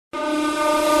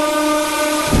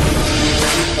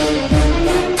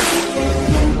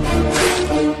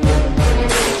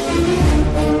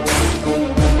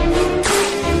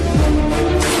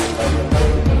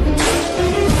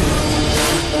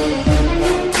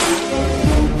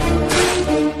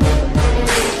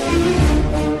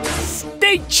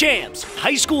CHAMPS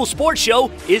High School Sports Show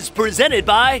is presented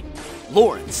by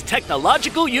Lawrence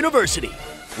Technological University,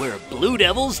 where Blue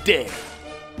Devils dare.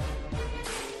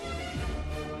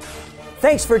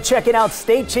 Thanks for checking out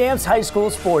State Champs High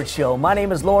School Sports Show. My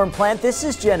name is Lauren Plant, this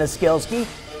is Jenna Skelski,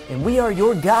 and we are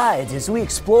your guides as we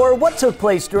explore what took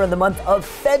place during the month of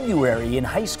February in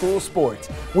high school sports.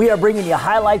 We are bringing you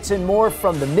highlights and more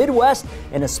from the Midwest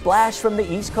and a splash from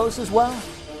the East Coast as well.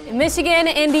 Michigan,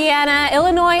 Indiana,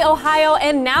 Illinois, Ohio,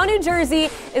 and now New Jersey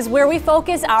is where we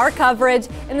focus our coverage.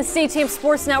 And the State Champs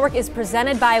Sports Network is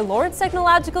presented by Lawrence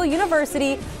Technological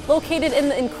University, located in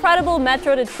the incredible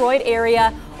Metro Detroit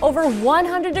area. Over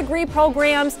 100 degree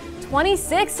programs,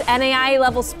 26 NAIA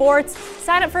level sports.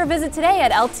 Sign up for a visit today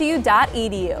at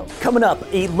ltu.edu. Coming up,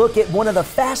 a look at one of the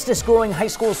fastest growing high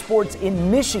school sports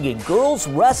in Michigan, girls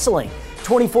wrestling.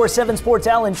 24/7 Sports'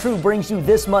 Alan True brings you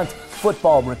this month's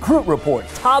football recruit report,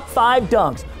 top 5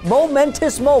 dunks,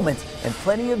 momentous moments, and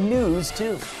plenty of news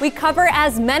too. We cover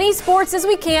as many sports as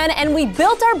we can, and we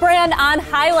built our brand on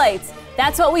highlights.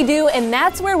 That's what we do, and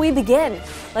that's where we begin.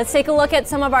 Let's take a look at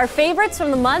some of our favorites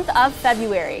from the month of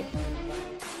February.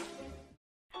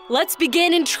 Let's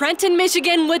begin in Trenton,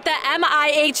 Michigan with the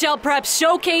MIHL Prep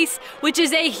Showcase, which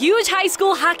is a huge high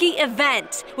school hockey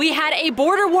event. We had a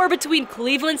border war between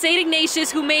Cleveland St.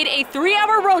 Ignatius, who made a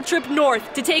 3-hour road trip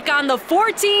north to take on the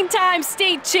 14-time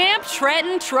state champ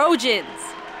Trenton Trojans.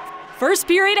 First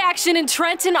period action in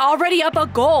Trenton, already up a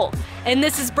goal. And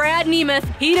this is Brad Nemeth.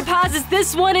 He deposits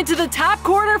this one into the top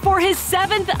corner for his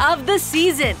 7th of the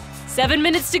season. 7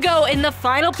 minutes to go in the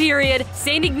final period.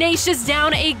 St. Ignatius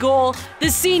down a goal. The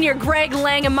senior Greg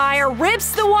Langemeyer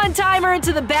rips the one-timer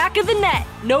into the back of the net.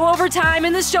 No overtime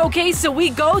in the showcase, so we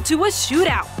go to a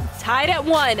shootout. Tied at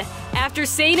 1. After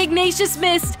St. Ignatius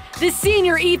missed, the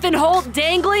senior Ethan Holt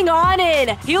dangling on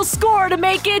in. He'll score to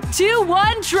make it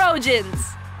 2-1 Trojans.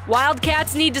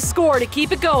 Wildcats need to score to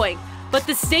keep it going, but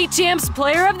the State Champs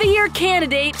Player of the Year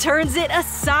candidate turns it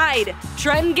aside.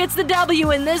 Trenton gets the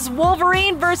W in this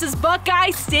Wolverine versus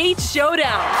Buckeye State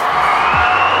showdown.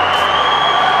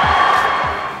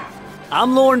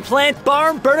 I'm Lauren Plant,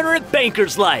 barn burner at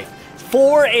Banker's Life.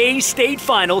 4A state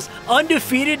finals,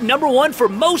 undefeated #1 for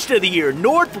most of the year.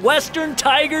 Northwestern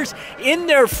Tigers in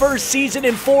their first season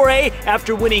in 4A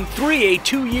after winning 3A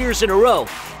 2 years in a row.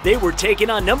 They were taking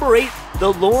on #8,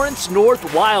 the Lawrence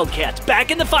North Wildcats, back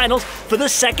in the finals for the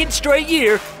 2nd straight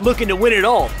year, looking to win it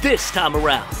all this time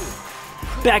around.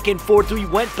 Back and forth we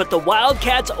went, but the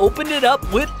Wildcats opened it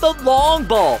up with the long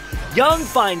ball. Young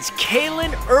finds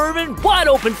Kalen Irvin wide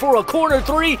open for a corner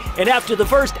 3, and after the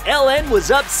first, LN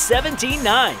was up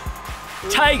 17-9.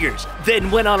 Tigers then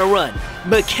went on a run.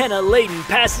 McKenna Layton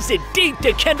passes it deep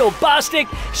to Kendall Bostic.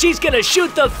 She's gonna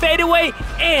shoot the fadeaway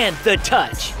and the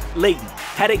touch. Layton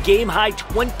had a game-high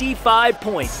 25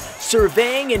 points.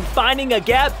 Surveying and finding a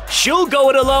gap, she'll go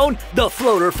it alone. The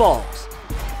floater falls.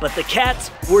 But the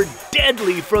Cats were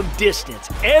deadly from distance.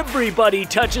 Everybody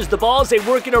touches the ball as they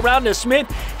work it around to Smith.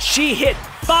 She hit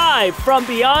 5 from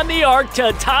beyond the arc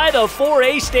to tie the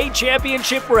 4A state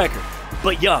championship record.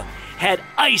 But Young had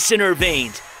ice in her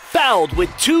veins, fouled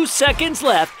with 2 seconds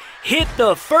left, hit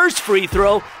the first free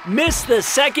throw, missed the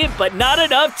second, but not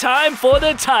enough time for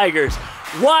the Tigers.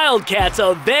 Wildcats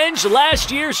avenge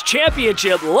last year's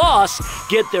championship loss,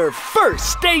 get their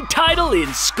first state title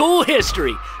in school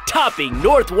history, topping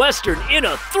Northwestern in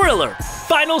a thriller.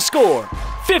 Final score,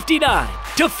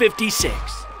 59-56.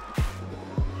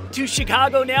 To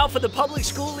Chicago now for the Public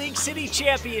School League City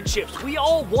Championships. We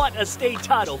all want a state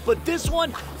title, but this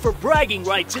one for bragging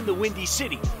rights in the Windy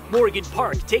City. Morgan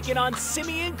Park taking on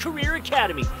Simeon Career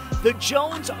Academy. The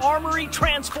Jones Armory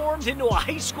transformed into a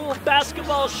high school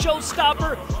basketball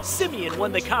showstopper. Simeon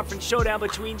won the conference showdown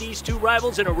between these two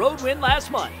rivals in a road win last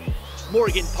month.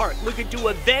 Morgan Park looking to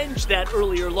avenge that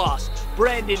earlier loss.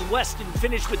 Brandon Weston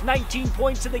finished with 19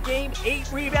 points in the game, 8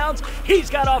 rebounds. He's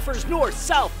got offers north,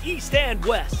 south, east, and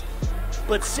west.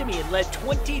 But Simeon led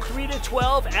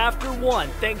 23-12 after 1,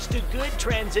 thanks to good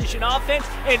transition offense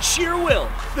and sheer will.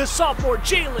 The sophomore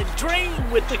Jalen Drain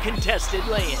with the contested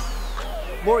lay-in.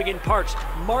 Morgan Park's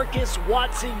Marcus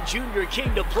Watson Jr.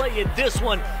 came to play in this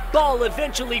one. Ball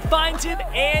eventually finds him,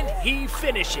 and he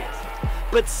finishes.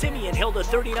 But Simeon held a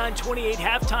 39-28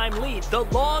 halftime lead. The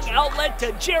long outlet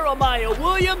to Jeremiah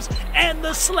Williams and the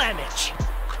slammage.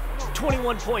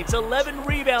 21 points, 11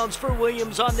 rebounds for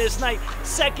Williams on this night.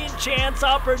 Second chance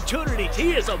opportunities.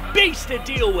 He is a beast to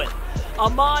deal with.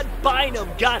 Ahmad Bynum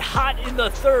got hot in the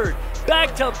third.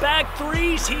 Back-to-back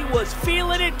threes, he was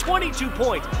feeling it. 22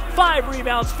 points, 5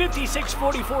 rebounds,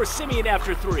 56-44 Simeon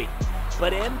after 3.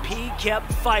 But MP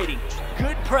kept fighting.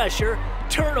 Good pressure,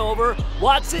 turnover,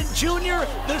 Watson Jr.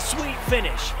 the sweet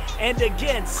finish. And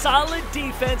again, solid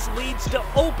defense leads to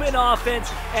open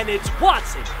offense, and it's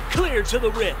Watson clear to the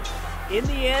rim. In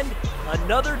the end,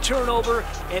 another turnover,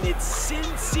 and it's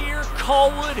Sincere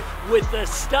Colwood with the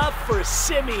stuff for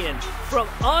Simeon. From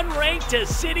unranked to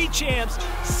city champs,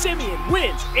 Simeon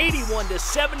wins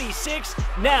 81-76.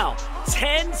 Now,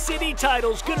 10 city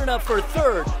titles, good enough for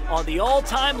third on the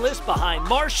all-time list behind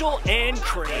Marshall and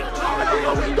Crane.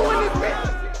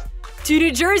 To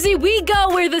New Jersey we go,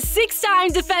 where the 6-time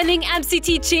defending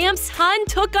MCT champs Hun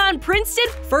took on Princeton.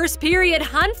 First period,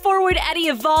 Hun forward Eddie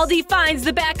Evaldi finds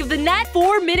the back of the net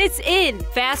 4 minutes in.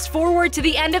 Fast forward to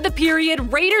the end of the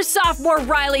period, Raiders sophomore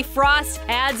Riley Frost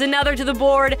adds another to the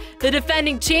board. The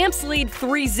defending champs lead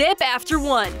 3-0 after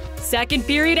 1. Second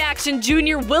period action,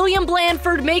 junior William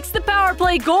Blandford makes the power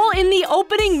play goal in the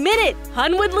opening minute.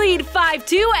 Hun would lead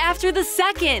 5-2 after the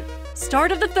second.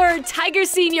 Start of the third, Tiger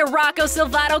senior Rocco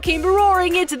Silvato came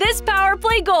roaring into this power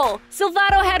play goal.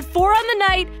 Silvato had 4 on the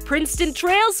night. Princeton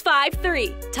trails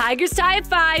 5-3. Tigers tie at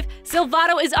 5.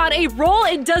 Silvato is on a roll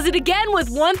and does it again with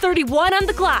 1:31 on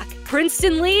the clock.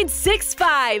 Princeton leads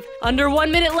 6-5. Under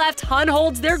 1 minute left, Hun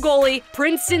holds their goalie.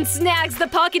 Princeton snags the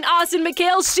puck and Austin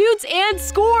McHale shoots and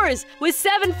scores. With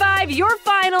 7-5, your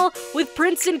final, with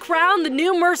Princeton crowned the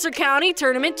new Mercer County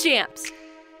tournament champs.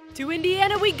 To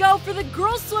Indiana we go for the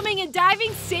girls swimming and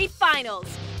diving state finals.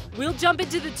 We'll jump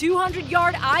into the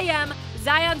 200-yard IM.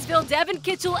 Zionsville Devin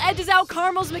Kitchell edges out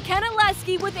Carmel's McKenna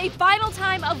Lesky with a final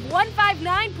time of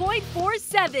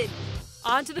 1:59.47.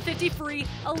 On to the 50 free,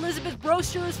 Elizabeth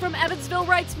Brochures from Evansville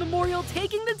Wrights Memorial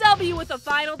taking the W with a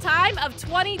final time of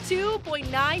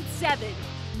 22.97.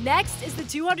 Next is the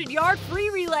 200-yard free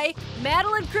relay.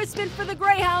 Madeline Crispin for the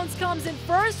Greyhounds comes in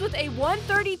first with a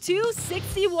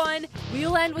 1:32.61.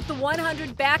 We'll end with the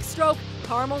 100 backstroke.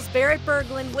 Carmel's Barrett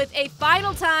Berglund with a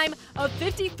final time of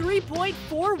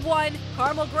 53.41.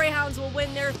 Carmel Greyhounds will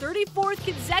win their 34th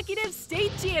consecutive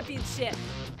state championship.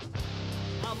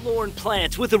 I'm Lauren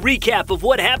Plants with a recap of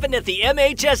what happened at the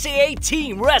MHSAA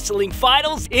Team Wrestling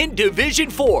Finals in Division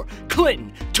 4.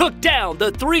 Clinton took down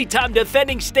the 3-time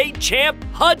defending state champ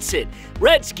Hudson.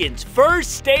 Redskins'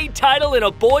 first state title in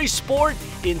a boys' sport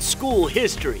in school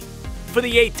history. For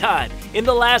the 8th time in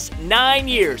the last 9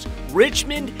 years,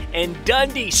 Richmond and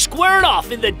Dundee squared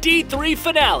off in the D3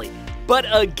 finale. But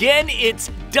again, it's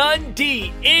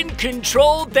Dundee in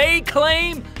control. They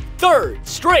claim 3rd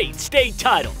straight state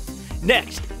title.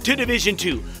 Next, to Division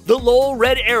 2, the Lowell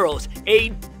Red Arrows, a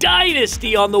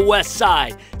dynasty on the west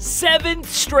side. 7th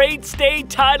straight state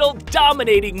title,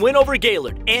 dominating win over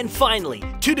Gaylord. And finally,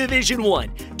 to Division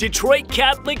 1, Detroit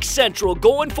Catholic Central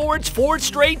going for its 4th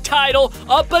straight title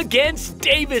up against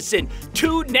Davison.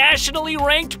 2 nationally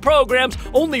ranked programs,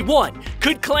 only one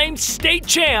could claim state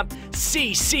champ,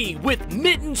 CC with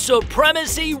mitten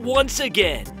supremacy once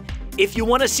again. If you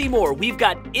want to see more, we've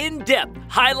got in-depth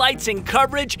highlights and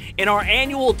coverage in our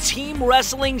annual Team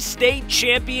Wrestling State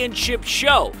Championship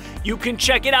show. You can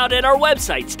check it out at our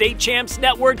website,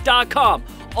 statechampsnetwork.com,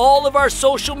 all of our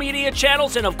social media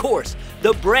channels, and of course,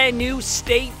 the brand new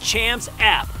State Champs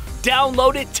app.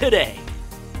 Download it today.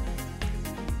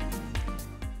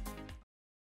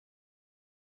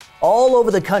 All over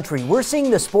the country, we're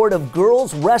seeing the sport of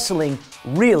girls wrestling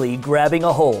really grabbing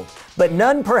a hold, but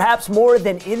none perhaps more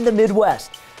than in the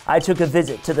Midwest. I took a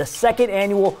visit to the 2nd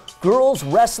annual Girls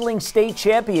Wrestling State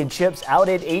Championships out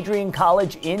at Adrian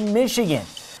College in Michigan.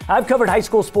 I've covered high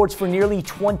school sports for nearly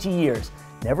 20 years.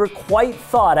 Never quite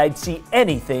thought I'd see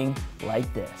anything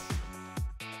like this.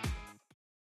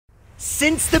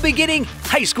 Since the beginning,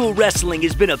 high school wrestling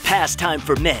has been a pastime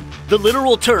for men. The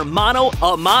literal term mano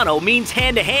a mano means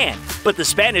hand-to-hand, but the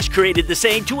Spanish created the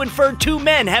saying to infer 2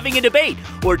 men having a debate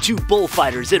or 2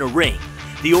 bullfighters in a ring.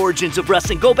 The origins of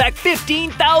wrestling go back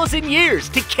 15,000 years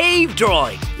to cave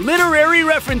drawings. Literary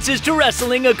references to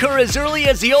wrestling occur as early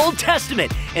as the Old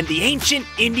Testament and the ancient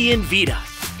Indian Vedas.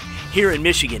 Here in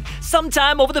Michigan,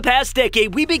 sometime over the past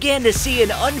decade, we began to see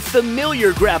an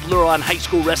unfamiliar grappler on high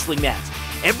school wrestling mats.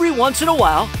 Every once in a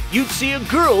while, you'd see a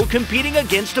girl competing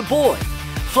against a boy.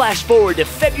 Flash forward to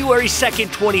February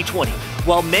 2nd, 2020.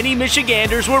 While many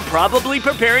Michiganders were probably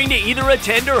preparing to either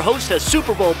attend or host a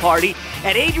Super Bowl party,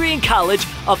 at Adrian College,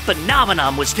 a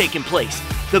phenomenon was taking place.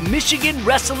 The Michigan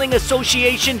Wrestling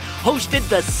Association hosted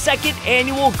the 2nd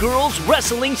annual Girls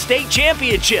Wrestling State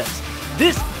Championships.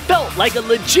 This felt like a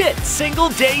legit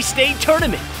single-day state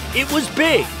tournament. It was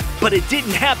big, but it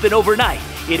didn't happen overnight.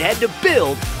 It had to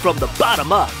build from the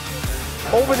bottom up.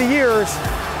 Over the years,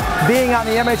 being on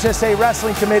the MHSA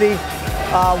Wrestling Committee,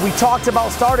 we talked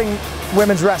about starting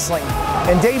women's wrestling.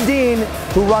 And Dave Dean,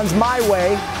 who runs My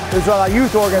Way, who's our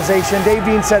youth organization, Dave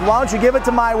Dean said, why don't you give it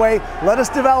to My Way, let us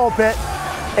develop it,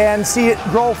 and see it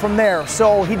grow from there.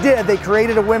 So he did. They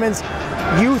created a women's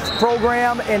youth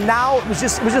program, and now it was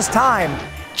just time.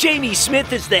 Jamie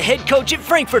Smith is the head coach at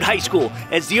Frankfort High School.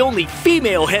 As the only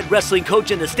female head wrestling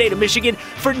coach in the state of Michigan,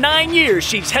 for 9 years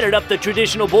she's headed up the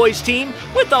traditional boys team,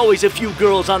 with always a few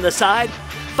girls on the side.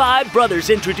 5 brothers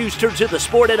introduced her to the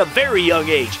sport at a very young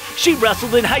age. She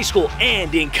wrestled in high school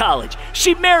and in college.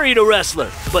 She married a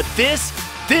wrestler, but this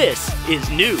is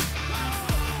new.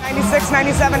 96,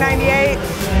 97, 98.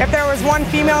 If there was one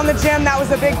female in the gym, that was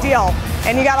a big deal.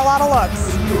 And you got a lot of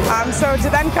looks. So to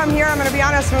then come here, I'm going to be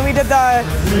honest, when we did the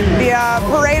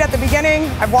parade at the beginning,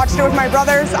 I've watched it with my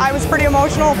brothers. I was pretty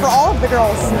emotional for all of the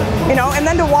girls, you know, and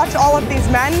then to watch all of these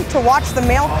men, to watch the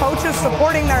male coaches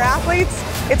supporting their athletes,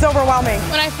 it's overwhelming.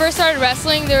 When I first started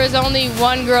wrestling, there was only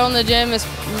one girl in the gym, it's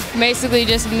basically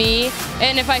just me.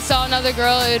 And if I saw another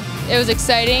girl, it was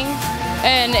exciting.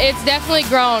 And it's definitely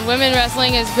grown. Women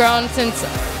wrestling has grown since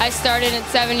I started at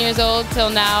 7 years old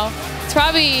till now.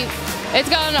 It's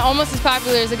gotten almost as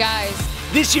popular as the guys.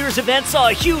 This year's event saw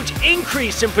a huge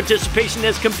increase in participation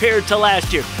as compared to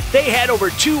last year. They had over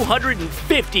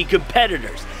 250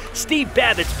 competitors. Steve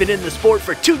Babbitt's been in the sport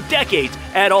for 2 decades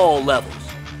at all levels.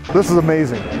 This is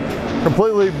amazing.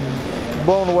 Completely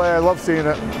blown away. I love seeing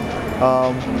it.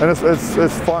 And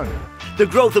it's fun. The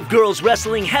growth of girls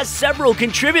wrestling has several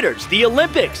contributors. The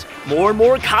Olympics, more and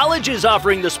more colleges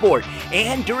offering the sport.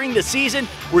 And during the season,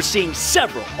 we're seeing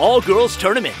several all-girls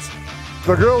tournaments.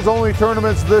 The girls-only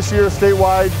tournaments this year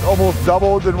statewide almost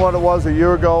doubled than what it was a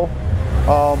year ago.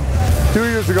 2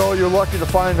 years ago, you're lucky to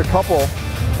find a couple.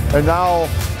 And now,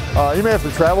 you may have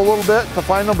to travel a little bit to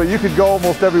find them, but you could go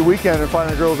almost every weekend and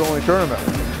find a girls-only tournament.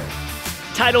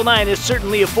 Title IX has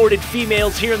certainly afforded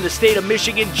females here in the state of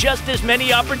Michigan just as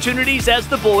many opportunities as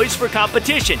the boys for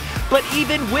competition. But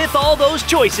even with all those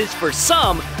choices, for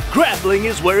some, grappling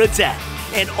is where it's at.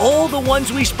 And all the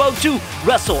ones we spoke to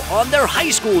wrestle on their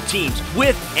high school teams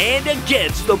with and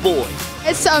against the boys.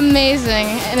 It's amazing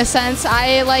in a sense.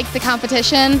 I like the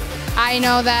competition. I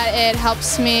know that it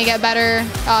helps me get better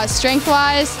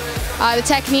strength-wise. The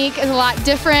technique is a lot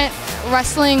different,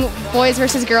 wrestling boys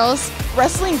versus girls.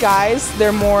 Wrestling guys,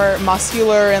 they're more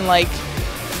muscular and like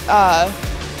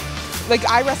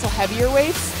I wrestle heavier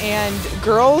weights, and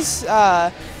girls,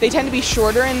 they tend to be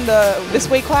shorter in this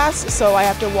weight class, so I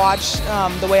have to watch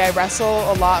the way I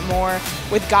wrestle a lot more.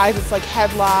 With guys, it's like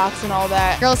headlocks and all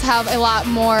that. Girls have a lot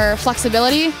more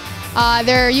flexibility.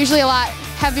 They're usually a lot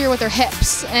heavier with their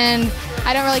hips, and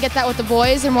I don't really get that with the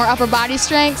boys. They're more upper body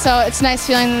strength, so it's nice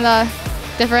feeling the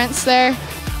difference there.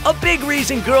 A big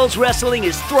reason girls wrestling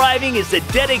is thriving is the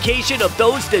dedication of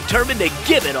those determined to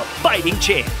give it a fighting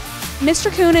chance.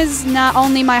 Mr. Kuhn is not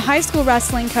only my high school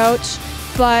wrestling coach,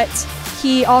 but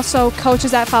he also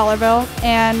coaches at Fowlerville,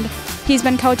 and he's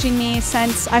been coaching me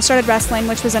since I started wrestling,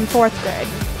 which was in 4th grade.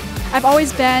 I've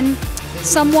always been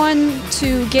someone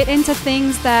to get into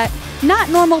things that not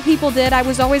normal people did. I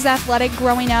was always athletic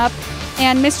growing up,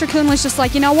 and Mr. Kuhn was just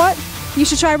like, you know what? You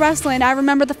should try wrestling. I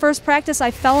remember the first practice,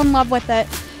 I fell in love with it,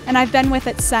 and I've been with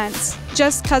it since,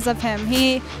 just because of him.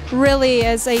 He really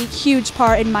is a huge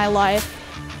part in my life.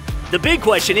 The big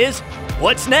question is,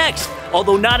 what's next?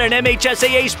 Although not an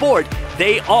MHSAA sport,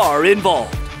 they are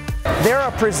involved. They're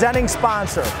a presenting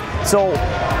sponsor, so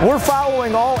we're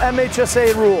following all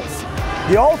MHSAA rules.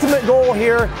 The ultimate goal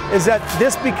here is that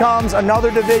this becomes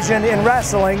another division in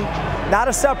wrestling, not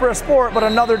a separate sport, but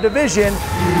another division,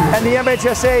 and the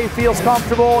MHSAA feels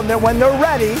comfortable, and that when they're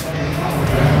ready,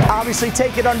 obviously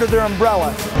take it under their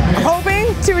umbrella. I'm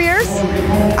hoping 2 years.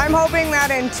 I'm hoping that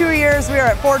in 2 years we are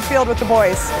at Ford Field with the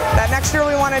boys. That next year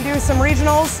we want to do some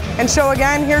regionals and show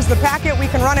again, here's the packet, we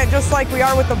can run it just like we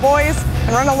are with the boys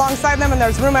and run alongside them, and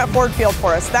there's room at Ford Field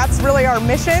for us. That's really our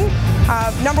mission.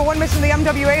 Number one mission of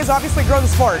the MWA is obviously grow the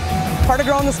sport. Part of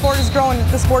growing the sport is growing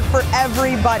the sport for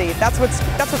everybody. That's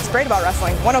what's great about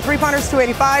wrestling. 103-pounders,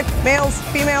 285, males,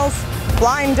 females,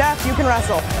 blind, deaf, you can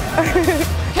wrestle.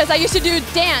 Because I used to do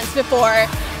dance before,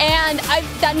 and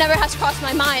that never has crossed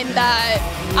my mind that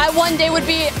I one day would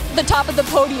be the top of the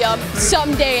podium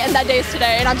someday, and that day is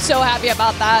today, and I'm so happy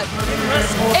about that.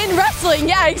 In wrestling,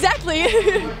 yeah, exactly.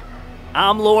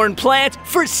 I'm Lauren Plant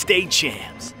for State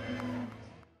Champs.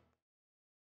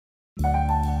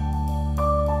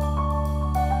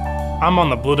 I'm on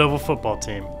the Blue Devil football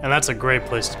team, and that's a great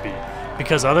place to be,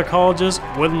 because other colleges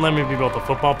wouldn't let me be both a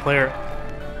football player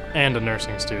and a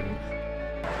nursing student.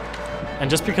 And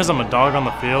just because I'm a dog on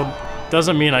the field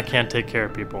doesn't mean I can't take care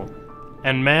of people.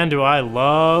 And man, do I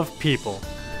love people.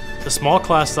 The small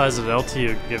class sizes at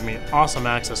LTU give me awesome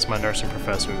access to my nursing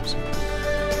professors.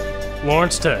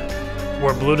 Lawrence Tech,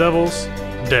 where Blue Devils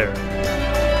dare.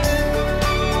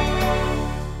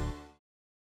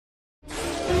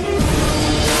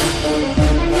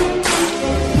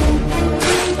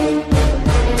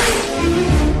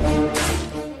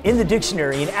 In the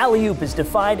dictionary, an alley-oop is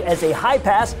defined as a high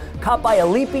pass caught by a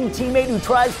leaping teammate who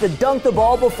tries to dunk the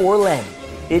ball before landing.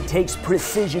 It takes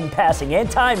precision passing and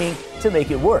timing to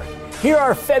make it work. Here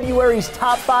are February's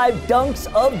top 5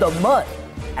 dunks of the month,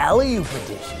 alley-oop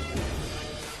edition.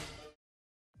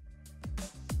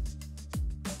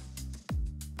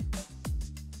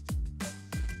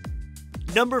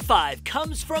 Number 5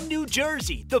 comes from New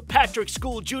Jersey. The Patrick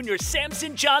School junior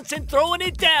Samson Johnson throwing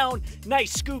it down.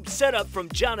 Nice scoop setup from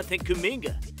Jonathan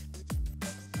Kuminga.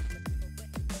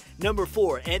 Number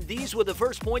 4, and these were the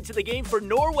first points of the game for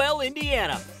Norwell,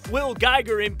 Indiana. Will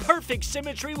Geiger in perfect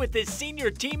symmetry with his senior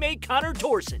teammate Connor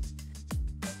Torson.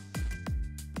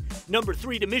 Number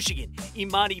 3 to Michigan,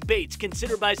 Imani Bates,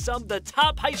 considered by some the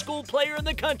top high school player in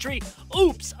the country.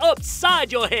 Oops,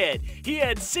 upside your head. He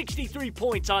had 63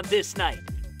 points on this night.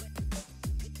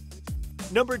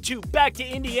 Number 2, back to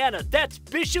Indiana. That's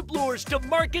Bishop Lure's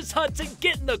DeMarcus Hudson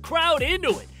getting the crowd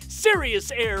into it.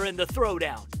 Serious error in the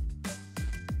throwdown.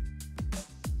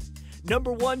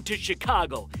 Number 1 to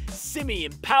Chicago.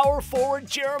 Simeon power forward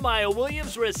Jeremiah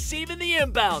Williams receiving the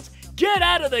inbounds. Get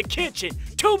out of the kitchen.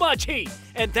 Too much heat.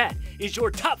 And that is your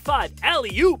top 5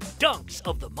 alley-oop dunks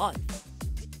of the month.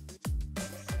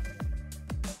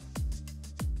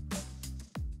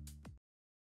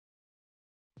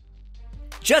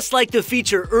 Just like the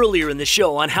feature earlier in the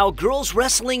show on how girls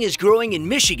wrestling is growing in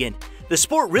Michigan, the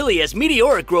sport really has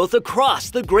meteoric growth across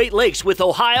the Great Lakes, with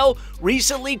Ohio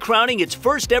recently crowning its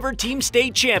first ever team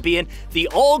state champion, the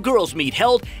all-girls meet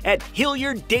held at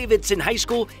Hilliard-Davidson High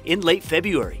School in late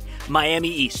February. Miami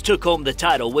East took home the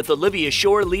title, with Olivia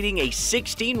Shore leading a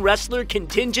 16-wrestler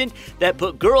contingent that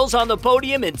put girls on the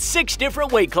podium in 6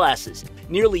 different weight classes.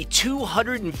 Nearly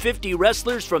 250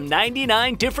 wrestlers from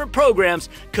 99 different programs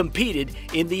competed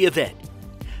in the event.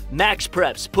 Max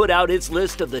Preps put out its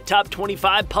list of the top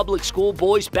 25 public school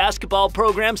boys basketball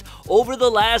programs over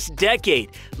the last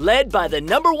decade, led by the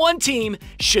number 1 team,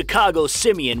 Chicago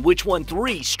Simeon, which won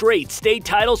 3 straight state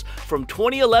titles from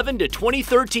 2011 to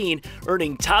 2013,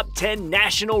 earning top 10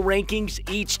 national rankings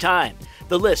each time.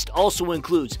 The list also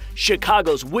includes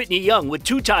Chicago's Whitney Young with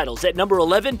 2 titles at number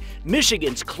 11,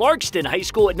 Michigan's Clarkston High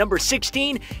School at number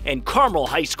 16, and Carmel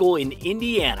High School in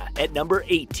Indiana at number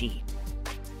 18.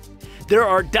 There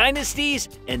are dynasties,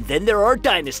 and then there are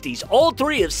dynasties. All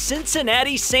 3 of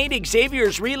Cincinnati St.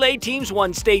 Xavier's relay teams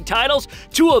won state titles,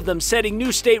 2 of them setting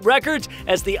new state records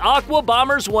as the Aqua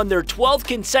Bombers won their 12th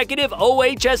consecutive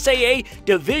OHSAA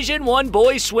Division I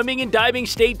boys swimming and diving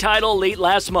state title late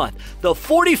last month, the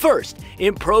 41st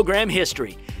in program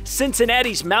history.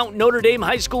 Cincinnati's Mount Notre Dame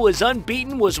High School is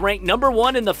unbeaten, was ranked number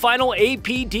 1 in the final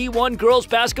AP D1 girls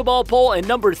basketball poll and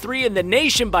number 3 in the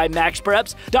nation by Max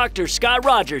Preps. Dr. Scott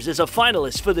Rogers is a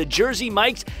finalist for the Jersey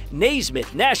Mike's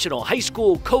Naismith National High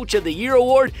School Coach of the Year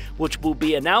Award, which will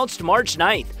be announced March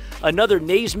 9th. Another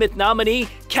Naismith nominee,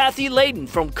 Kathy Layden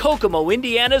from Kokomo,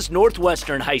 Indiana's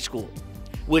Northwestern High School.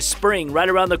 With spring right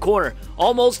around the corner,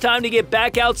 almost time to get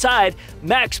back outside,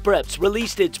 Max Preps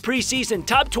released its preseason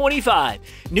top 25.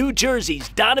 New Jersey's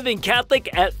Donovan Catholic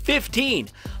at 15.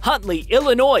 Huntley,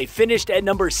 Illinois finished at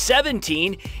number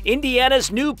 17. Indiana's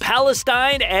New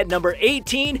Palestine at number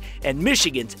 18. And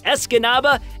Michigan's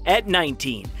Escanaba at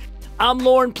 19. I'm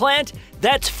Lauren Plant.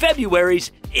 That's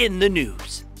February's In the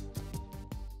News.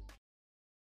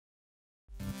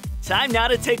 Time now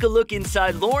to take a look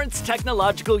inside Lawrence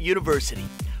Technological University.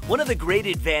 One of the great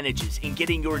advantages in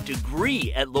getting your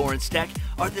degree at Lawrence Tech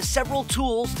are the several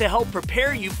tools to help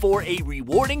prepare you for a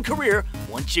rewarding career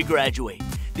once you graduate.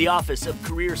 The Office of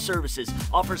Career Services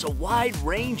offers a wide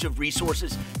range of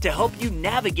resources to help you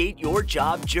navigate your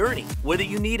job journey. Whether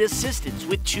you need assistance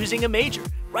with choosing a major,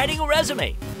 writing a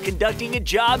resume, conducting a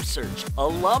job search,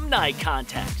 alumni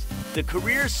contacts, the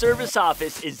Career Service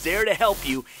Office is there to help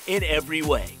you in every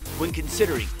way. When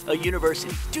considering a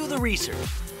university, do the research.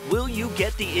 Will you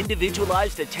get the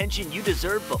individualized attention you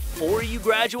deserve before you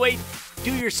graduate?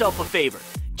 Do yourself a favor.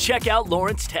 Check out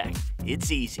Lawrence Tech.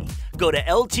 It's easy. Go to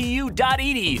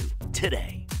ltu.edu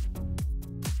today.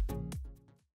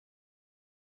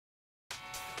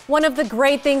 One of the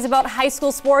great things about high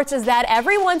school sports is that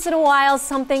every once in a while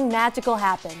something magical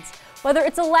happens. Whether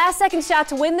it's a last-second shot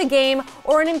to win the game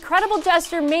or an incredible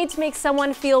gesture made to make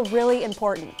someone feel really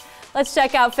important. Let's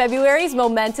check out February's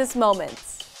momentous moments.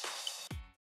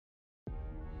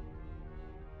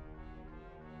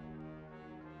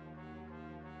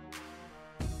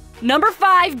 Number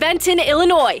 5, Benton,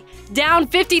 Illinois. Down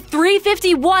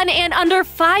 53-51 and under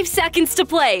 5 seconds to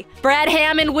play. Brad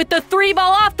Hammond with the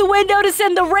 3-ball off the window to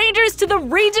send the Rangers to the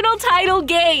regional title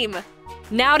game.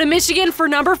 Now to Michigan for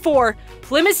number 4.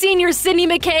 Plymouth senior Sydney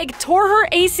McCaig tore her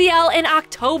ACL in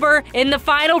October. In the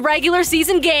final regular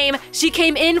season game, she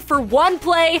came in for one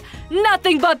play,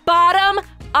 nothing but bottom.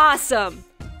 Awesome.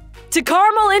 To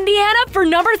Carmel, Indiana for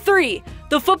number 3.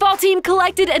 The football team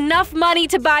collected enough money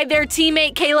to buy their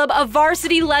teammate Caleb a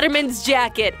varsity Letterman's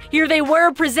jacket. Here they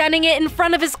were presenting it in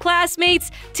front of his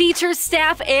classmates, teachers,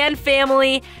 staff, and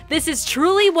family. This is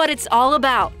truly what it's all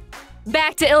about.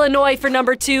 Back to Illinois for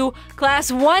number 2,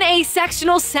 Class 1A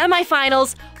sectional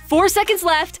semifinals. 4 seconds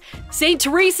left. St.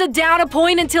 Teresa down a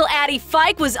point until Addie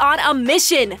Fike was on a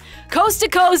mission. Coast to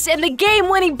coast and the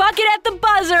game-winning bucket at the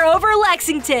buzzer over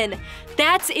Lexington.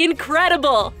 That's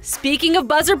incredible. Speaking of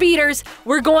buzzer beaters,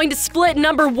 we're going to split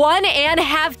number 1 and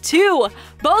have 2.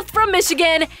 Both from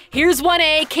Michigan. Here's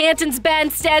 1A, Canton's Ben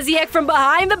Stasiak from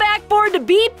behind the backboard to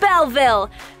beat Belleville.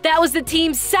 That was the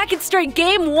team's second straight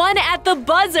game won at the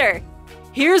buzzer.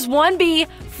 Here's 1B,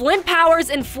 Flint Powers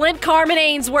and Flint Carmen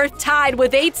Ainsworth tied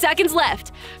with 8 seconds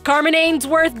left. Carmen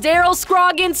Ainsworth, Daryl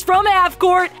Scroggins from half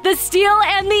court, the steal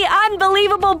and the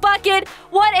unbelievable bucket.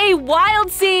 What a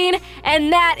wild scene,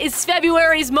 and that is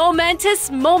February's momentous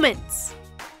moments.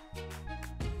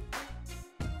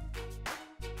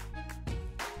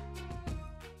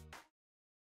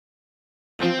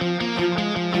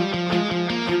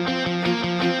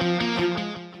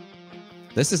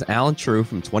 This is Alan True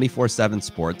from 24/7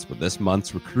 Sports with this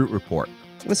month's Recruit Report.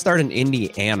 I'm going to start in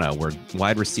Indiana, where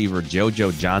wide receiver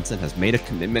JoJo Johnson has made a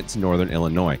commitment to Northern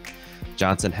Illinois.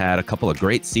 Johnson had a couple of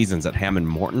great seasons at Hammond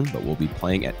Morton, but will be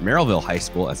playing at Merrillville High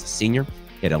School as a senior.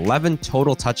 He had 11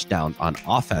 total touchdowns on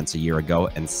offense a year ago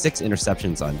and 6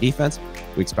 interceptions on defense.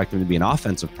 We expect him to be an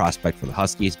offensive prospect for the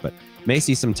Huskies, but may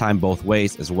see some time both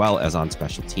ways as well as on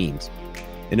special teams.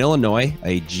 In Illinois,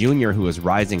 a junior who is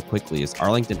rising quickly is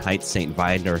Arlington Heights St.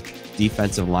 Viator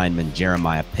defensive lineman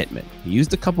Jeremiah Pittman. He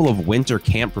used a couple of winter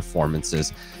camp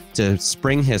performances to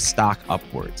spring his stock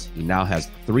upwards. He now has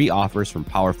 3 offers from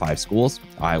Power 5 schools.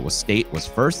 Iowa State was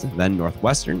first, then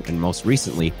Northwestern, and most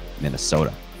recently,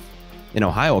 Minnesota. In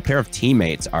Ohio, a pair of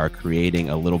teammates are creating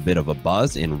a little bit of a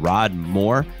buzz in Rod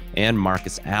Moore and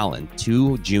Marcus Allen,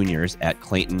 2 juniors at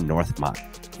Clayton Northmont.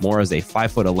 Moore is a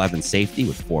 5'11" safety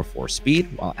with 4.4 speed,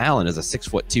 while Allen is a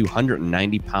 6'2",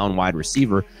 190-pound wide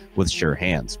receiver with sure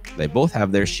hands. They both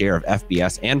have their share of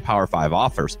FBS and Power 5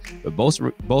 offers, but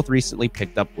both recently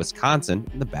picked up Wisconsin,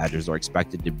 and the Badgers are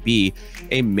expected to be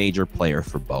a major player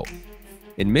for both.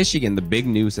 In Michigan, the big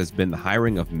news has been the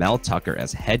hiring of Mel Tucker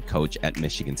as head coach at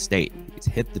Michigan State. He's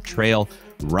hit the trail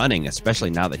running, especially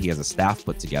now that he has a staff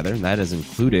put together, and that has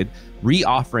included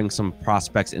re-offering some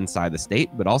prospects inside the state,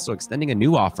 but also extending a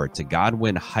new offer to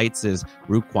Godwin Heights'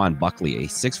 Ruquan Buckley, a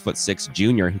 6'6"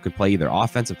 junior who could play either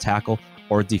offensive tackle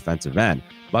or defensive end.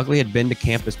 Buckley had been to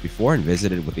campus before and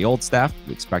visited with the old staff.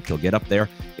 We expect he'll get up there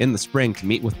in the spring to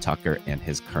meet with Tucker and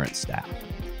his current staff.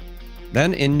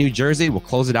 Then in New Jersey, we'll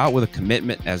close it out with a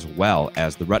commitment as well,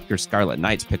 as the Rutgers Scarlet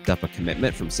Knights picked up a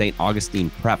commitment from St. Augustine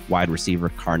Prep wide receiver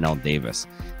Carnell Davis,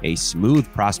 a smooth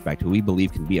prospect who we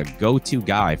believe can be a go-to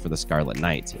guy for the Scarlet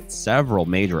Knights. With several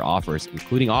major offers,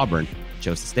 including Auburn,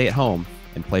 chose to stay at home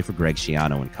and play for Greg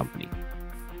Schiano and company.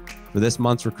 For this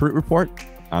month's Recruit Report,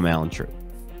 I'm Alan True.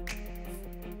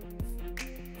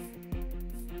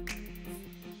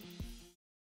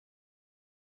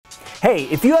 Hey,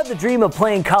 if you have the dream of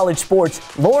playing college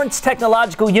sports, Lawrence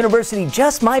Technological University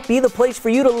just might be the place for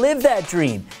you to live that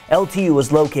dream. LTU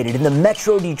is located in the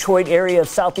Metro Detroit area of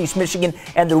Southeast Michigan,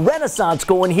 and the renaissance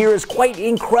going here is quite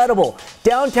incredible.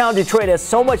 Downtown Detroit has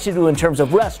so much to do in terms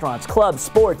of restaurants, clubs,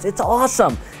 sports. It's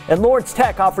awesome. And Lawrence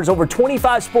Tech offers over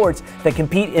 25 sports that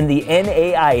compete in the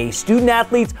NAIA. Student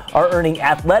athletes are earning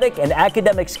athletic and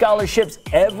academic scholarships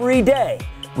every day.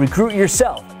 Recruit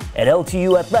yourself at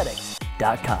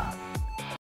LTUathletics.com.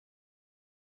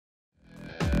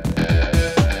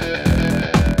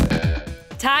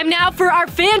 Time now for our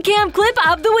fan cam clip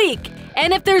of the week.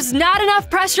 And if there's not enough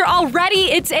pressure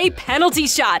already, it's a penalty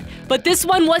shot. But this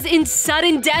one was in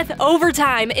sudden death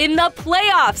overtime in the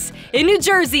playoffs. In New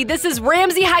Jersey, this is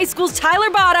Ramsey High School's Tyler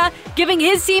Botta giving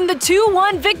his team the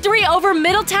 2-1 victory over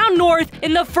Middletown North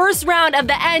in the first round of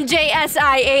the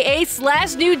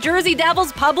NJSIAA/New Jersey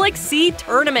Devils Public C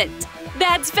Tournament.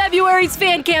 That's February's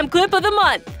fan cam clip of the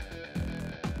month.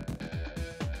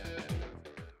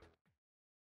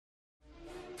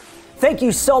 Thank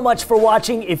you so much for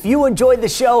watching. If you enjoyed the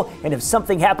show and if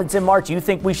something happens in March you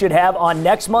think we should have on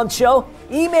next month's show,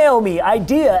 email me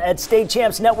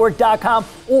idea@statechampsnetwork.com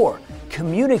or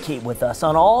communicate with us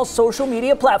on all social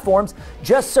media platforms.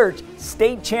 Just search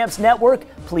State Champs Network.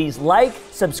 Please like,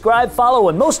 subscribe, follow,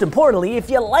 and most importantly, if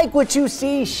you like what you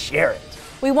see, share it.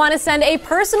 We want to send a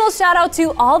personal shout out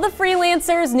to all the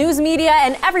freelancers, news media,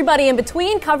 and everybody in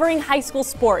between covering high school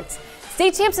sports.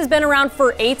 State Champs has been around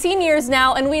for 18 years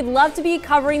now, and we'd love to be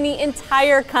covering the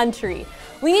entire country.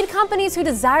 We need companies who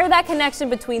desire that connection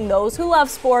between those who love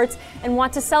sports and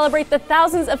want to celebrate the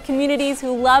thousands of communities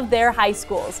who love their high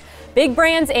schools. Big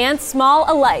brands and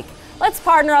small alike. Let's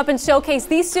partner up and showcase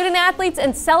these student athletes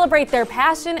and celebrate their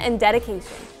passion and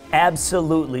dedication.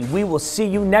 Absolutely. We will see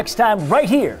you next time right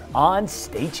here on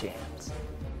State Champs.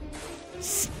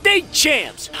 State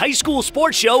Champs High School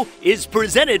Sports Show is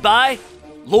presented by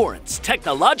Lawrence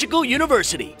Technological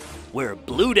University, where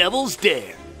Blue Devils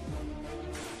dare.